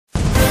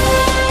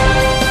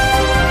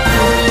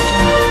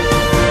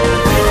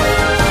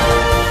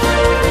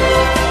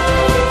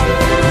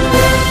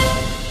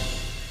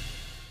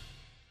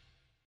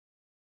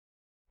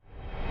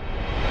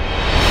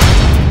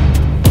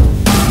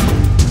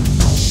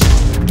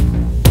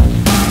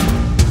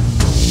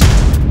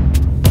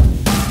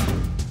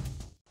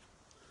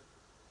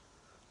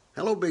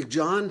Big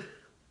John,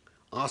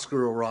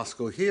 Oscar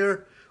Orozco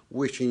here,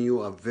 wishing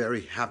you a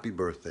very happy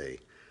birthday.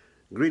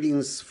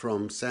 Greetings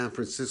from San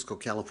Francisco,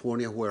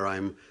 California, where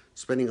I'm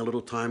spending a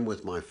little time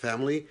with my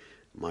family,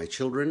 my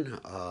children,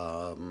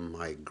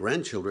 my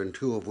grandchildren,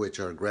 two of which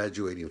are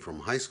graduating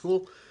from high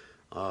school.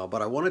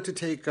 But I wanted to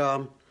take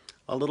a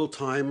little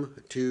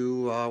time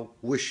to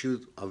wish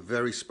you a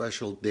very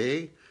special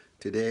day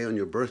today on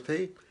your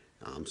birthday.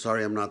 I'm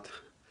sorry I'm not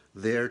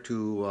there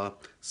to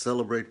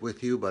celebrate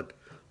with you, but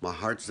my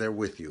heart's there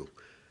with you.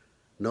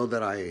 Know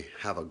that I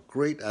have a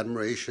great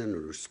admiration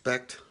and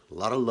respect, a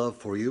lot of love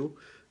for you.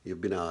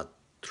 You've been a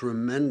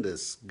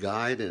tremendous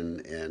guide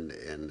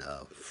and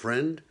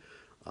friend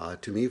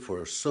to me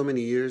for so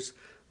many years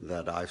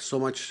that I've so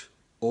much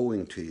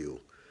owing to you.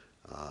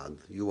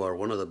 You are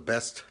one of the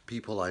best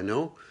people I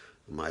know,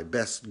 my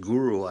best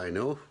guru I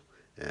know,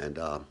 and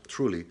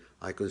truly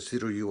I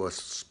consider you a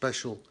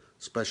special,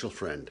 special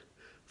friend.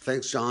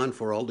 Thanks, John,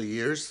 for all the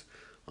years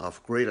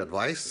of great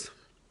advice.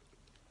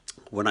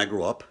 When I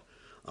grow up,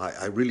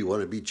 I really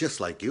want to be just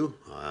like you.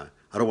 I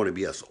don't want to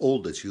be as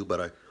old as you,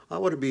 but I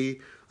want to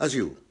be as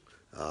you.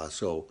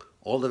 So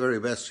all the very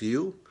best to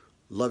you.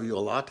 Love you a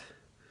lot.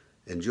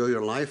 Enjoy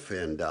your life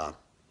and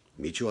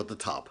meet you at the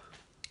top.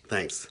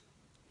 Thanks.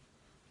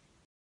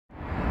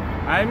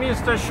 Hi,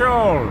 Mr.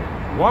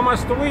 Tschohl.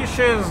 Warmest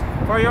wishes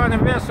for your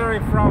anniversary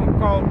from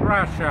cold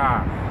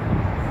Russia.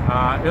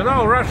 You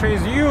know, Russia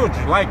is huge,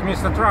 like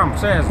Mr. Trump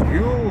says,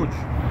 huge.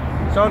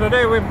 So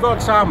today we've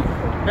got some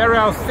very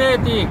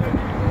authentic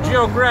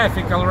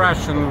geographical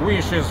Russian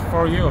wishes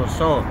for you.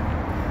 So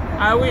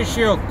I wish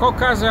you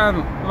Caucasian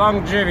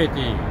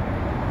longevity,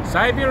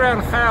 Siberian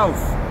health,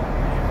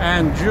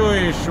 and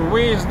Jewish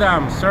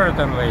wisdom,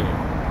 certainly.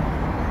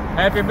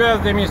 Happy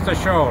birthday, Mr.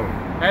 Tschohl.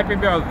 Happy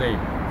birthday.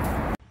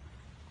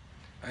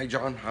 Hi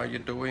John, how you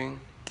doing?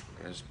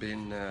 It's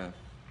been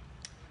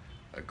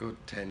a good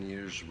 10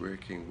 years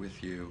working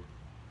with you,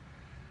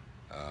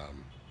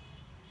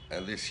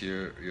 and this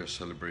year you're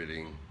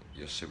celebrating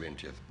your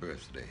 70th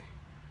birthday.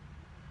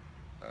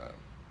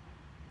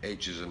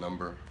 Age is a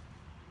number.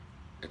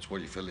 It's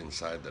what you feel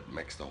inside that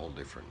makes the whole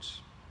difference.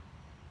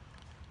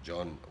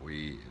 John,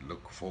 we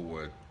look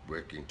forward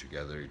working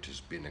together. It has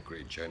been a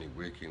great journey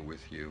working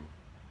with you,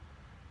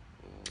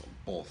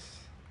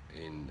 both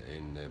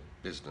in a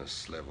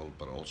business level,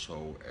 but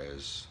also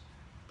as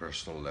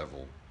personal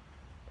level.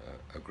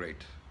 A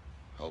great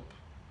help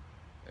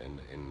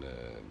in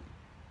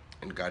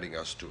guiding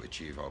us to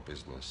achieve our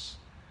business,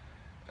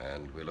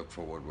 and we look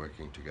forward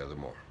working together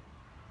more.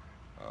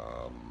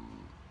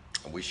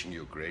 I'm wishing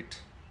you a great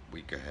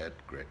week ahead,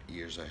 great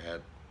years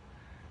ahead.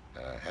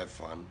 Have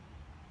fun,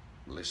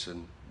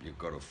 listen. You've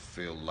got to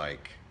feel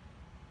like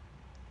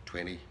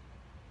 20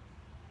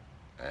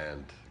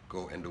 and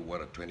go and do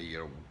what a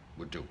 20-year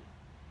would do.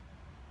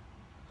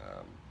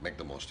 Make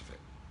the most of it.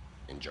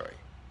 Enjoy.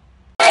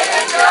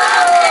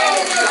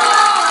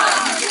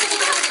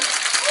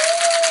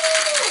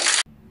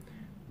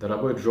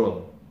 Дорогой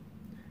Джон,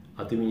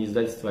 от имени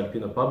издательства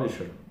Alpina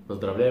Publisher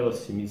поздравляю вас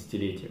с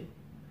 70-летием.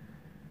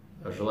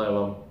 Желаю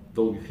вам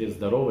долгих лет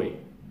здоровой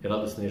и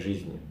радостной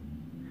жизни.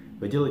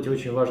 Вы делаете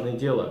очень важное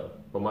дело,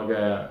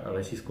 помогая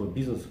российскому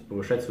бизнесу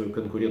повышать свою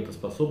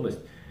конкурентоспособность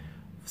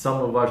в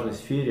самой важной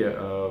сфере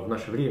в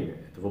наше время,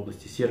 это в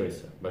области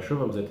сервиса. Большое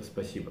вам за это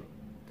спасибо.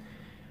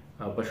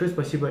 Большое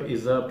спасибо и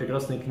за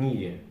прекрасные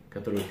книги,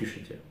 которые вы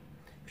пишете.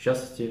 В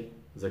частности,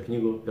 за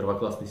книгу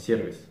 «Первоклассный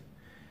сервис».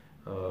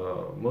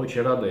 Мы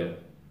очень рады,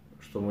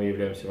 что мы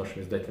являемся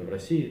вашим издателем в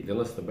России. Для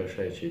нас это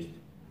большая честь.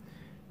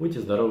 Будьте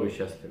здоровы и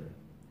счастливы.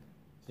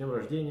 С днем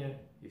рождения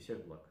и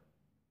всех благ.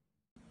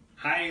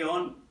 Hi,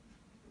 John.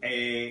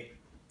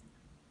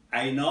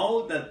 I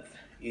know that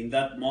in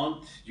that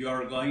month you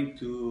are going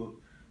to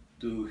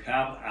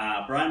have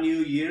a brand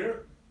new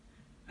year,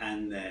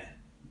 and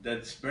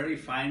that's very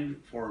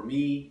fine for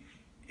me.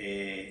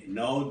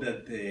 Know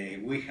that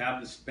we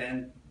have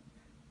spent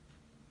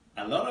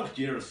a lot of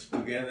years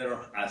together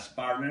as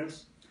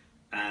partners,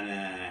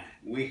 and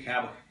we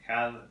have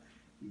had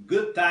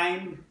good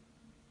time,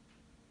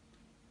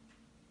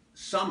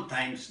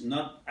 sometimes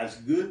not as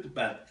good,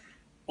 but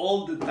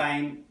all the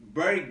time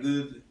very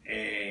good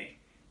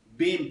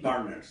being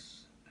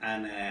partners.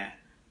 And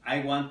I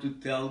want to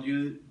tell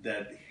you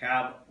that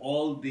have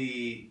all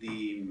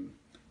the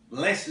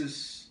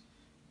blessings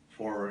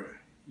for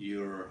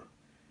your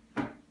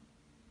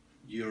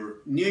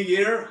new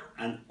year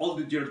and all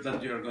the years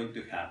that you are going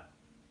to have.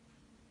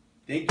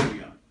 Thank you,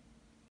 John.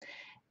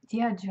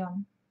 Dear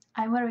John,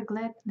 I'm very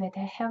glad that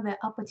I have the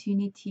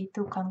opportunity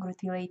to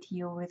congratulate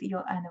you with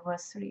your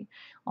anniversary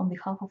on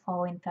behalf of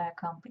our entire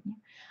company.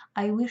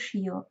 I wish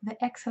you the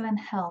excellent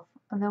health,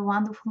 the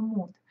wonderful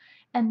mood,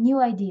 and new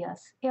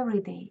ideas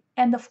every day,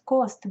 and of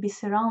course to be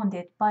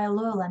surrounded by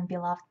loyal and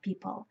beloved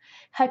people.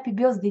 Happy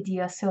birthday,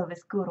 dear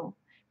service guru.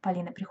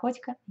 Полина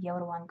Приходько,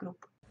 Euro1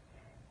 Group.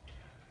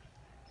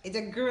 It's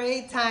a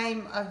great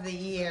time of the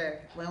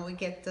year when we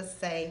get to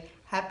say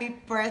happy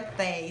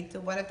birthday to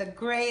one of the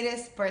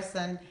greatest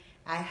person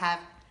I have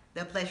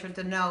the pleasure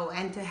to know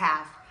and to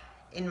have.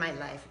 in my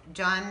life.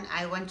 John,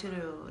 I want you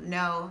to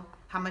know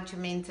how much you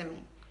mean to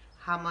me,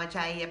 how much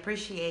I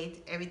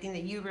appreciate everything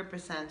that you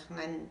represent,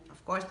 and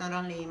of course not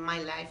only in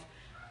my life,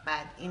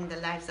 but in the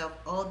lives of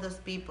all those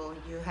people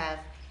you have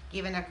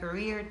given a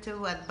career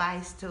to,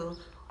 advice to,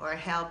 or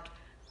helped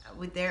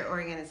with their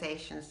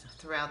organizations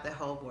throughout the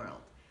whole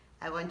world.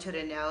 I want you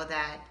to know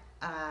that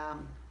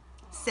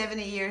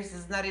 70 years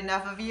is not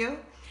enough of you,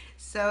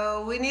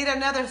 so we need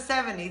another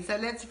 70, so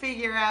let's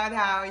figure out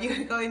how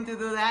you're going to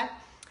do that.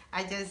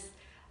 I just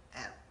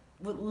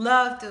would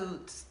love to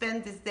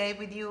spend this day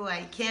with you.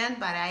 I can't,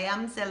 but I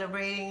am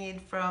celebrating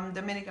it from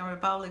Dominican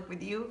Republic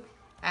with you,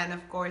 and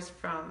of course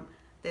from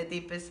the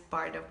deepest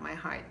part of my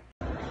heart.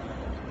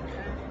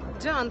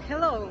 John,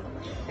 hello.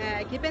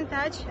 Keep in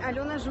touch.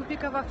 Alona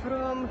Zhupikova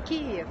from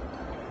Kyiv.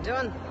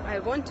 John, I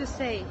want to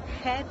say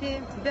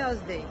happy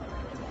birthday.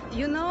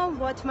 You know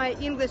what my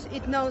English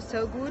it knows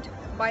so good,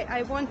 but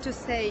I want to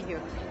say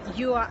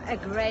you are a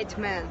great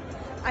man.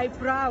 I'm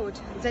proud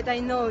that I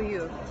know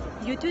you.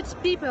 You teach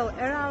people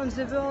around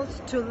the world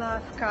to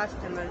love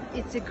customers.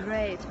 It's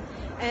great.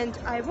 And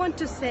I want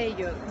to say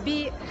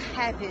be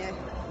happy.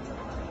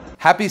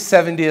 Happy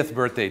 70th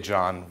birthday,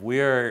 John.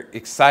 We're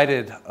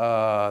excited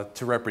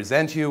to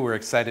represent you. We're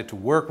excited to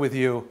work with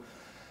you.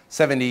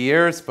 70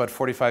 years, but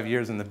 45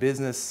 years in the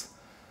business.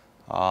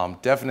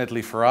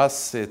 Definitely for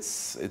us,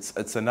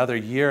 it's another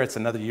year. It's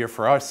another year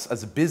for us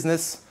as a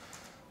business,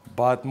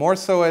 but more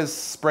so as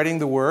spreading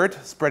the word,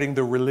 spreading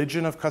the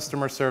religion of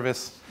customer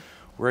service.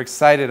 We're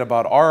excited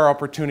about our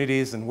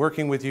opportunities and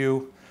working with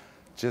you.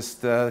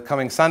 Just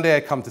coming Sunday,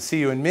 I come to see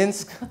you in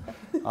Minsk,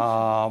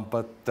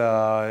 but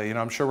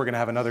I'm sure we're going to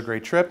have another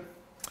great trip.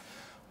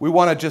 We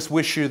want to just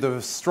wish you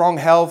the strong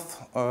health,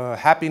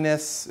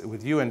 happiness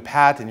with you and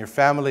Pat and your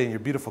family and your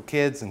beautiful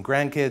kids and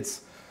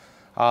grandkids,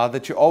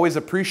 that you always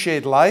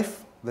appreciate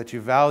life, that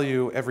you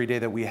value every day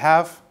that we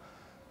have,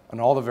 and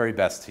all the very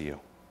best to you.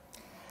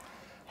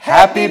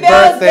 Happy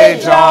birthday,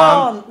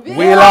 John!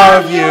 We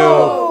love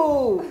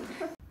you!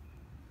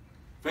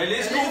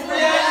 Feliz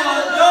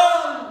cumpleaños,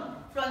 John!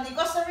 From the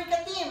Costa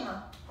Rica team.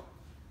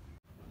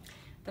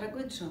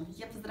 Дорогой Джон,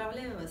 я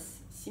поздравляю вас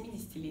с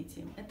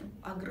 70-летием. Это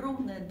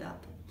огромная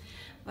дата.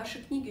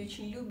 Ваши книги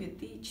очень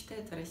любят и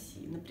читают в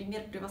России.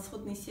 Например,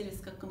 «Превосходный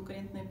сервис как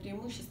конкурентное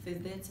преимущество»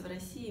 издается в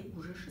России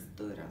уже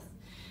 6-й раз.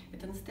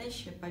 Это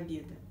настоящая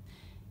победа.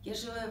 Я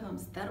желаю вам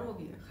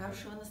здоровья,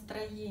 хорошего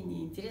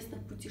настроения,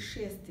 интересных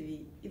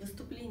путешествий и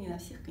выступлений на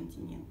всех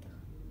континентах.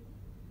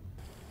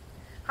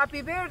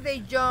 Happy birthday,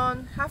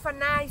 John. Have a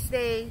nice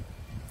day.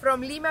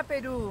 From Lima,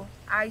 Peru,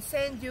 I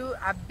send you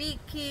a big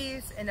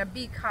kiss and a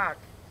big hug.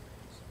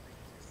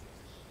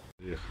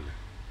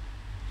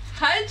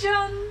 Hi,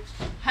 John.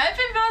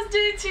 Happy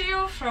birthday to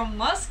you from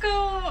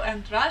Moscow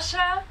and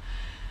Russia.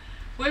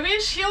 We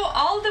wish you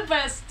all the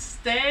best.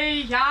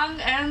 Stay young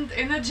and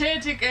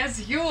energetic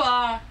as you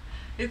are.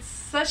 It's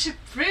such a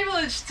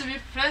privilege to be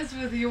friends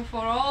with you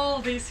for all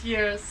these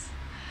years.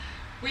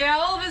 We are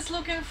always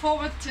looking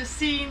forward to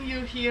seeing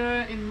you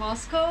here in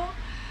Moscow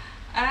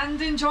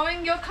and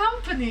enjoying your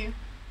company.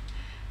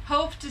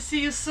 Hope to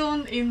see you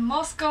soon in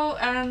Moscow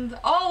and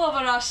all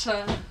over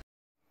Russia.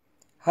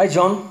 Hi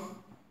John,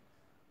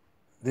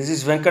 this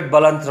is Venkat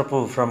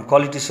Balantrapu from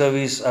Quality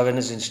Service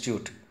Awareness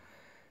Institute,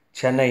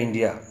 Chennai,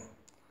 India.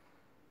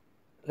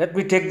 Let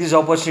me take this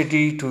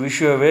opportunity to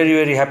wish you a very,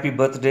 very happy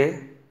birthday.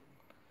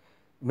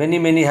 Many,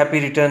 many happy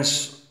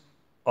returns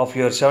of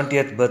your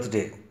 70th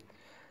birthday.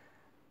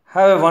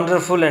 Have a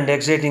wonderful and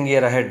exciting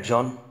year ahead,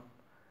 John,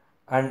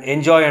 and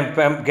enjoy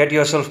and get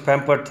yourself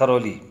pampered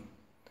thoroughly.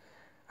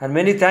 And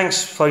many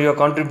thanks for your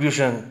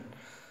contribution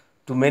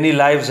to many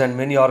lives and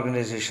many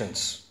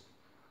organizations.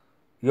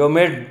 You have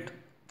made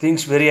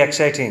things very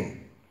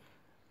exciting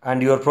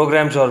and your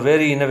programs are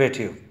very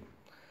innovative.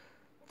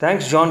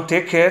 Thanks, John.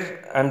 Take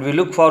care, and we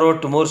look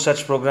forward to more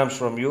such programs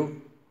from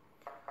you.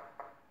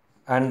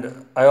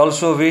 And I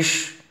also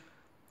wish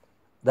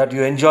that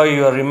you enjoy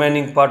your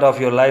remaining part of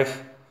your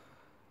life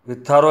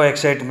with thorough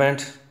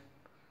excitement,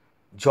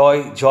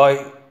 joy,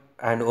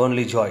 and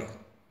only joy.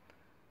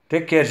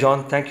 Take care,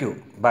 John. Thank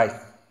you. Bye.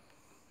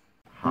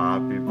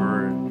 Happy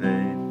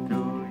birthday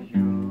to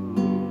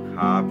you.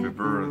 Happy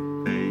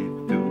birthday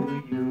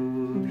to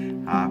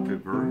you. Happy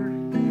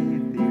birthday,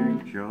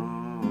 dear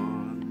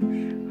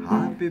John.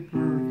 Happy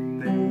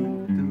birthday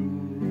to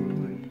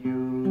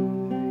you.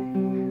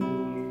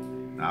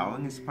 Now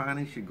in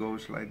Spanish it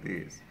goes like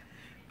this.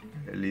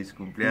 Feliz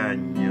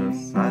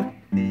cumpleaños a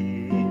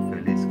ti.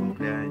 Feliz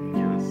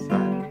cumpleaños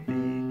a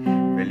ti.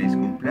 Feliz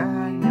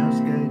cumpleaños,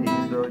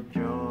 querido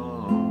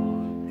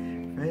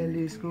John.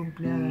 Feliz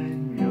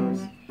cumpleaños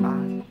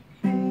a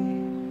ti.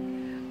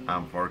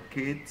 And for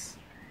kids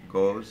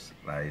goes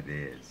like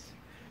this.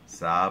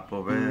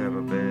 Sapo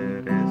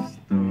verde eres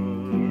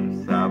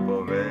tú,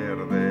 sapo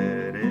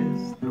verde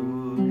eres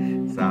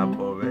tú,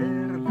 sapo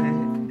verde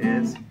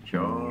es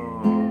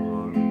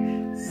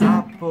John,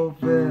 sapo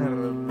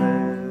verde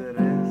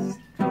eres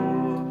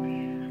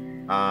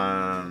tú.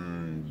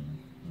 And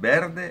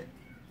verde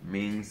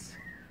means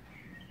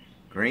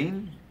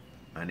green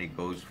and it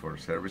goes for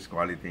Service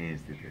Quality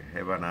Institute.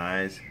 Have a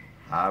nice,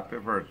 happy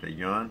birthday,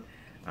 John.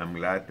 I'm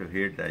glad to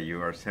hear that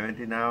you are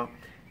 70 now,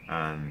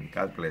 and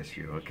God bless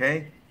you,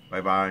 okay?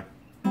 Bye-bye.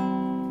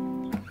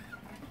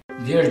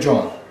 Dear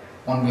John,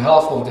 on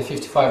behalf of the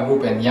 55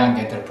 Group and Young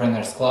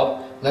Entrepreneurs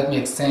Club, let me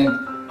extend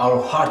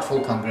our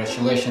heartfelt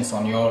congratulations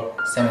on your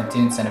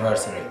 17th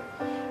anniversary.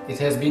 It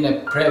has been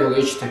a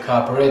privilege to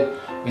cooperate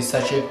with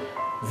such a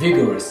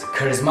vigorous,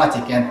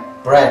 charismatic and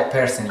bright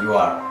person you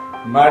are.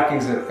 Marking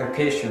the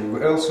occasion,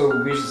 we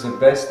also wish the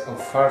best of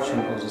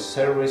fortune of the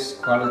Service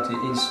Quality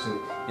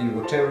Institute in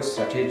whatever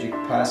strategic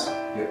path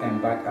you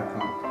embark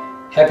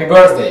upon. Happy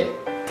birthday!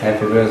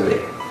 Happy birthday!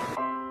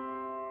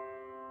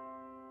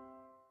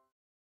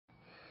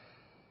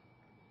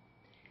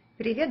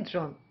 Привет,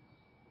 Джон!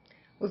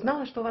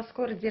 Узнала, что у вас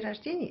скоро день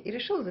рождения и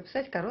решила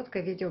записать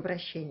короткое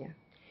видеообращение.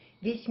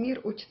 Весь мир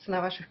учится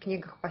на ваших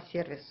книгах по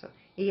сервису,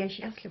 и я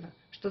счастлива,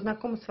 что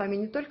знакома с вами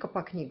не только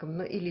по книгам,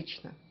 но и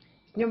лично.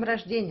 С днем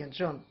рождения,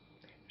 Джон!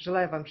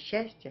 Желаю вам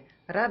счастья,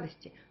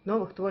 радости,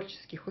 новых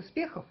творческих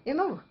успехов и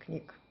новых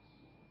книг.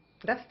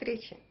 До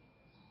встречи!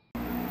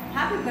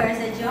 Happy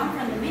birthday, John,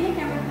 from the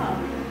Dominican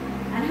Republic.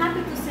 I'm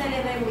happy to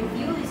celebrate with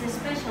you this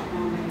special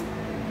moment.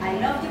 I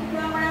love your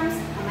programs,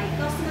 and my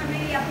customers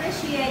really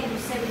appreciate your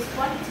Service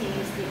Quality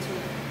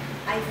Institute.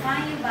 I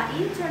found you by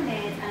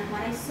internet, and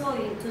when I saw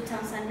you in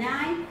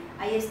 2009,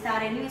 I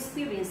started a new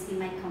experience in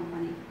my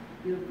company.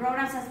 Your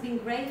programs has been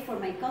great for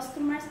my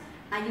customers,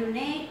 and your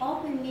name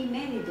opened me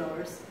many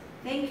doors.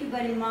 Thank you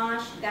very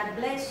much. God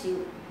bless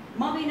you.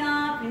 Moving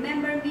up,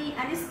 remember me,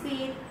 and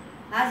speed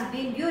has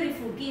been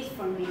beautiful gifts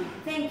for me.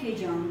 Thank you,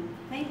 John.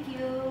 Thank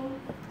you.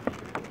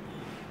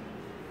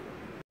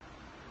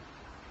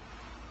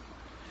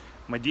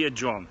 My dear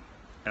John,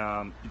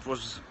 it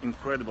was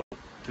incredible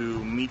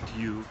to meet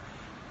you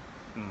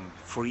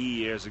 3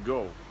 years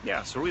ago.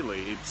 Yes,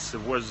 really, it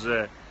was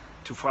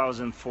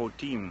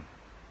 2014,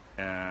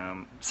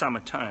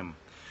 summertime,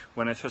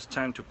 when I first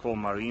time to call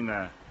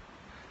Marina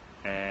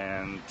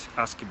and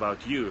ask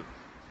about you.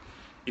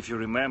 If you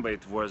remember,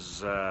 it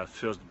was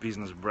first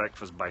business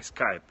breakfast by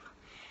Skype.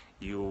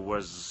 You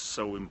was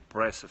so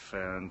impressive,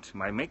 and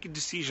I make a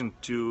decision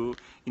to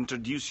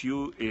introduce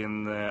you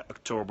in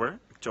October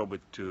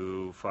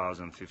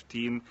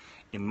 2015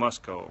 in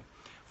Moscow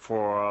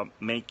for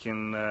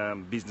making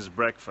business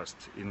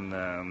breakfast in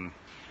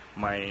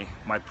my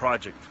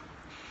project.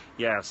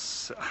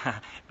 Yes,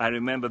 I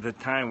remember the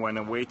time when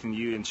I'm waiting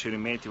you in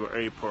Sheremetyevo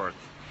airport,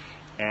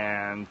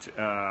 and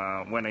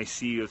when I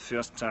see you the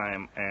first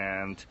time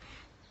and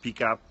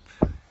pick up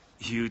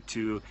you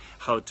to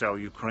Hotel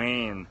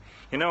Ukraine.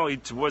 You know,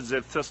 it was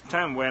the first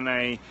time when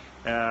I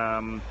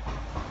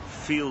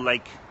feel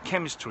like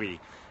chemistry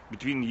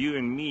between you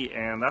and me,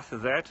 and after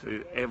that,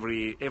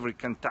 every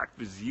contact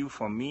with you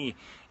for me,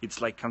 it's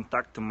like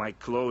contact to my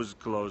close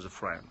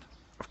friend.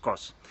 Of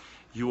course,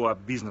 you are a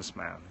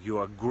businessman. You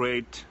are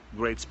great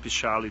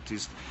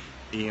specialist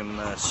in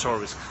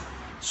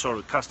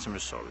customer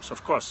service.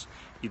 Of course,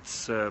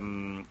 it's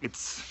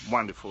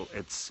wonderful.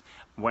 It's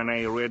when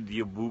I read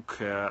your book,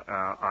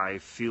 I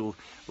feel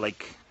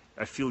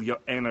your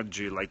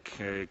energy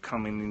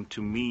coming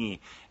into me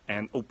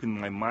and open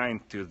my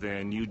mind to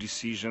the new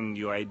decision,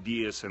 new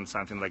ideas, and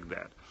something like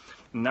that.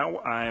 Now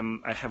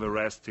I have a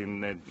rest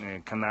in the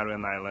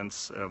Canarian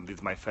Islands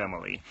with my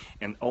family,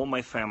 and all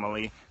my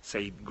family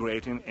say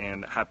great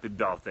and happy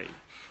birthday.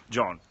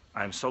 John,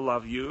 I so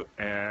love you,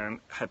 and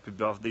happy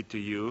birthday to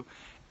you,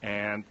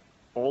 and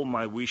all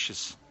my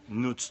wishes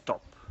not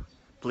stop.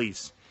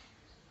 Please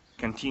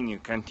continue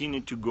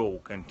to go,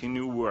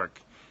 continue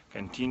work,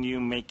 continue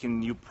making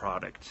new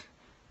product.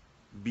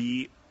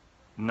 Be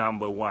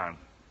number one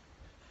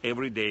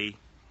every day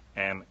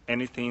and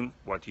anything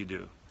what you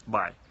do.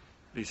 Bye.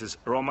 This is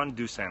Roman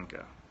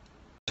Dusenko.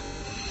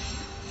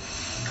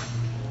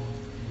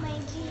 My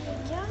dear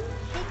John,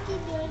 happy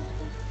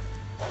birthday.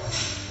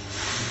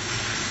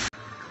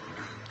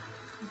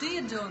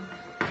 Dear John,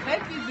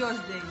 happy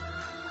birthday.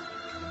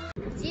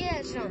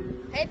 Dear John,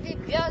 happy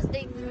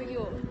birthday to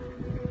you.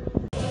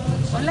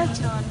 Hola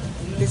John,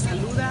 te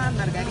saluda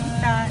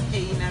Margarita e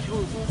Ina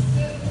Ruth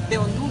de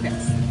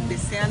Honduras,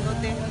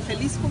 deseándote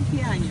feliz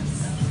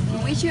cumpleaños. We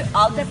wish you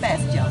all the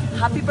best, John.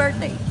 Happy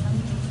birthday.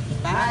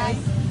 Bye.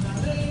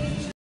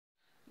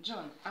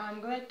 John,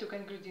 I'm glad to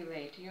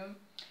congratulate you.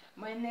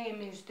 My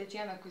name is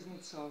Tatiana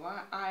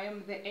Kuznetsova. I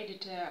am the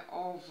editor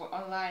of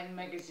online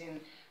magazine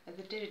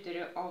The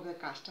Territory of the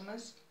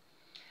Customers.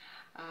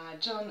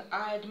 John,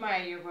 I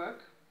admire your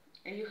work.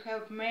 You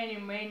help many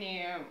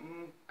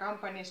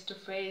companies to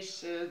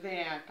face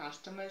their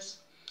customers.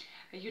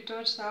 You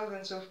taught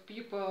thousands of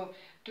people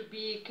to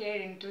be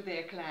caring to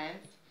their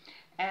clients,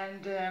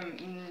 and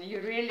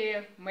you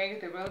really make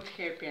the world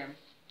happier.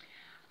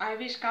 I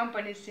wish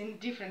companies in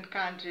different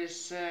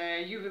countries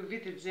you will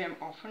visit them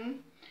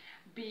often.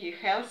 Be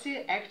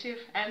healthy, active,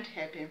 and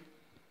happy.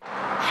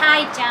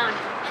 Hi John,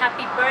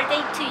 happy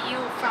birthday to you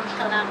from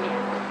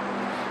Colombia.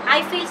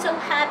 I feel so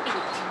happy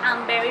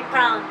and very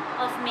proud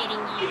of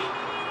meeting you,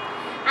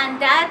 and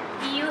that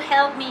you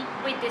helped me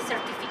with the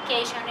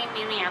certification in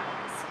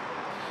Minneapolis.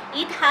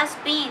 It has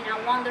been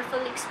a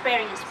wonderful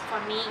experience for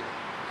me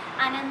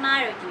and I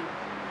admire you.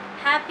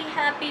 Happy,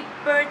 happy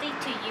birthday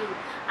to you,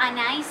 and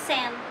I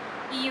send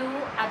you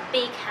a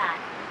big hug.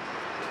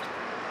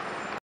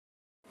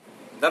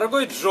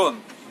 Дорогой Джон,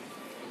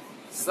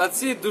 от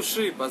всей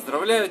души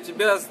поздравляю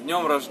тебя с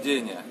днем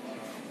рождения.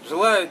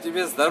 Желаю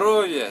тебе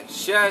здоровья,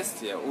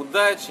 счастья,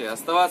 удачи,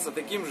 оставаться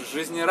таким же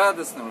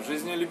жизнерадостным,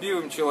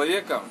 жизнелюбивым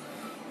человеком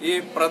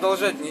и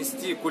продолжать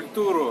нести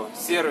культуру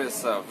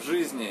сервиса в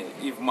жизни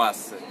и в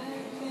массы.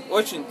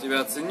 Очень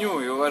тебя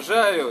ценю и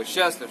уважаю,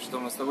 счастлив, что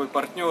мы с тобой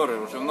партнеры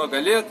уже много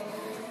лет,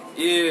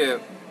 и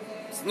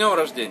с днем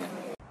рождения!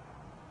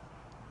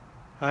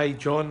 Hi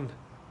John,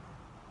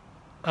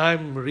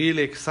 I'm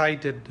really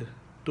excited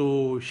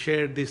to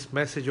share this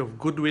message of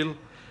goodwill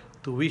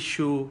to wish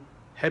you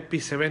happy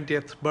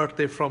 70th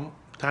birthday from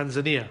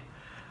Tanzania.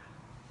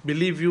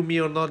 Believe you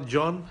me or not,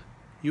 John,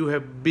 you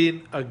have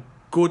been a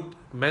good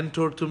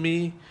mentor to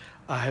me.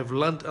 I have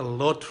learned a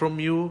lot from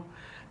you,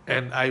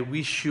 and I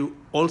wish you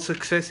all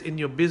success in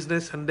your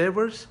business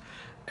endeavors,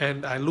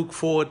 and I look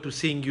forward to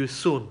seeing you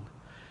soon.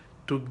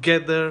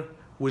 Together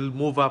we'll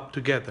move up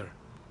together.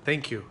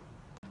 Thank you.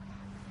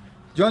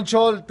 John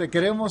Tschohl, te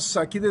queremos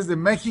aquí desde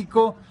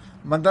México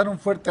mandar un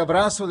fuerte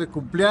abrazo de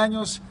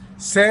cumpleaños.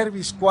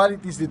 Service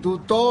Quality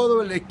Institute,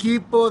 todo el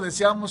equipo,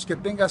 deseamos que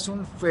tengas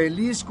un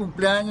feliz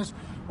cumpleaños,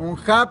 un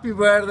happy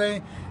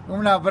birthday,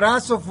 un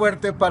abrazo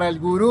fuerte para el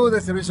gurú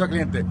de servicio al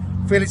cliente.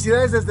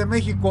 Felicidades desde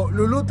México.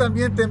 Lulu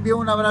también te envía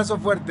un abrazo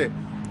fuerte.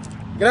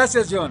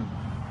 Gracias, John.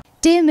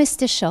 Dear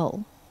Mr.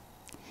 Tschohl,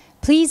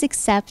 please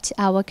accept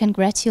our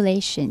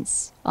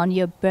congratulations on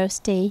your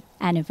birthday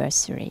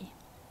anniversary.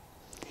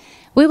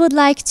 We would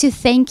like to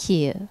thank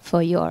you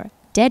for your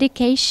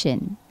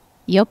dedication,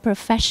 your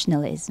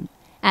professionalism,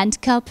 and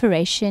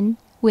cooperation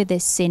with the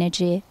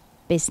Synergy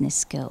Business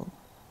School.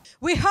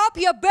 We hope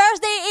your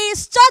birthday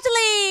is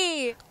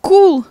totally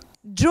cool,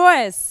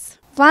 joyous,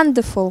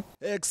 wonderful,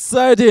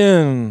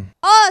 exciting,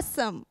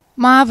 awesome,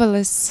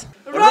 marvelous,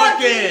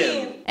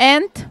 rocking,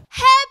 and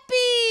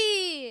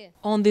happy!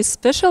 On this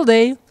special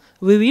day,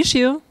 we wish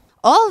you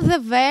all the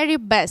very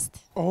best,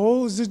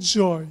 all the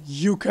joy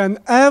you can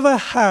ever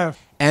have.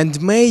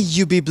 And may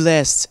you be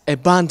blessed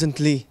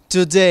abundantly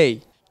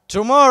today,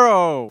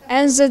 tomorrow,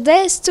 and the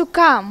days to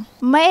come.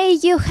 May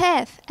you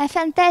have a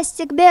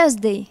fantastic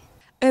birthday.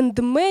 And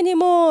many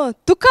more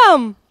to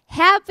come.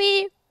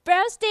 Happy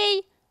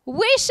birthday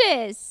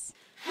wishes!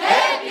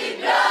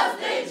 Happy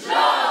birthday,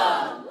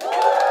 John!